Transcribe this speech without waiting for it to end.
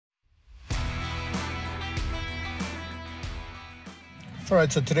All right,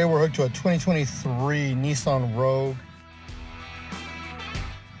 so today we're hooked to a 2023 Nissan Rogue.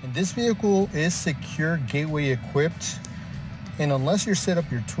 And this vehicle is secure gateway equipped. And unless you set up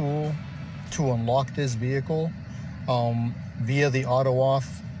your tool to unlock this vehicle via the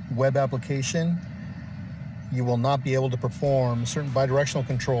auto-off web application, you will not be able to perform certain bidirectional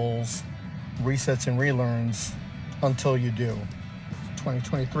controls, resets and relearns until you do.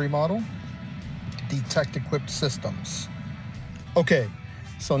 2023 model, detect equipped systems. Okay,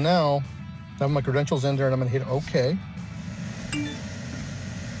 so now I have my credentials in there and I'm gonna hit OK.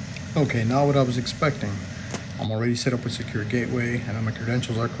 Okay, not what I was expecting. I'm already set up with secure gateway. I know my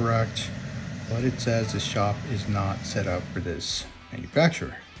credentials are correct, but it says the shop is not set up for this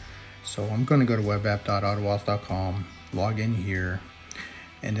manufacturer. So I'm gonna go to webapp.autoauth.com, log in here,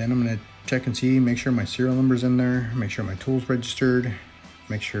 and then I'm gonna check and see, make sure my serial number's in there, make sure my tool's registered,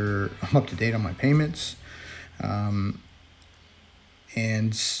 make sure I'm up to date on my payments.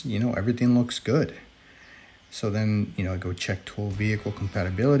 And you know, everything looks good. So then, you know, I go check tool vehicle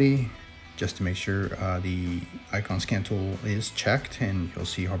compatibility just to make sure the icon scan tool is checked, and you'll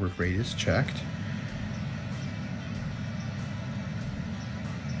see Harbor Freight is checked.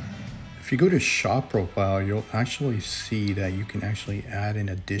 If you go to shop profile, you'll actually see that you can actually add an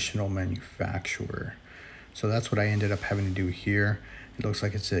additional manufacturer. So that's what I ended up having to do here. It looks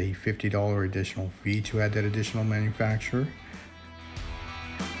like it's a $50 additional fee to add that additional manufacturer.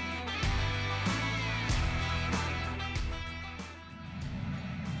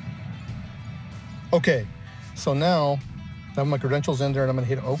 Okay, so now I have my credentials in there and I'm gonna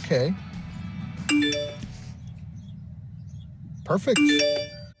hit OK. Perfect.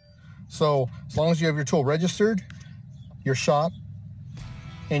 So as long as you have your tool registered, your shop,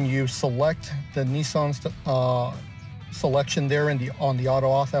 and you select the Nissan selection there on the auto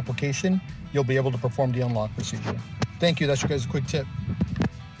auth application, you'll be able to perform the unlock procedure. Thank you, that's your guys' quick tip.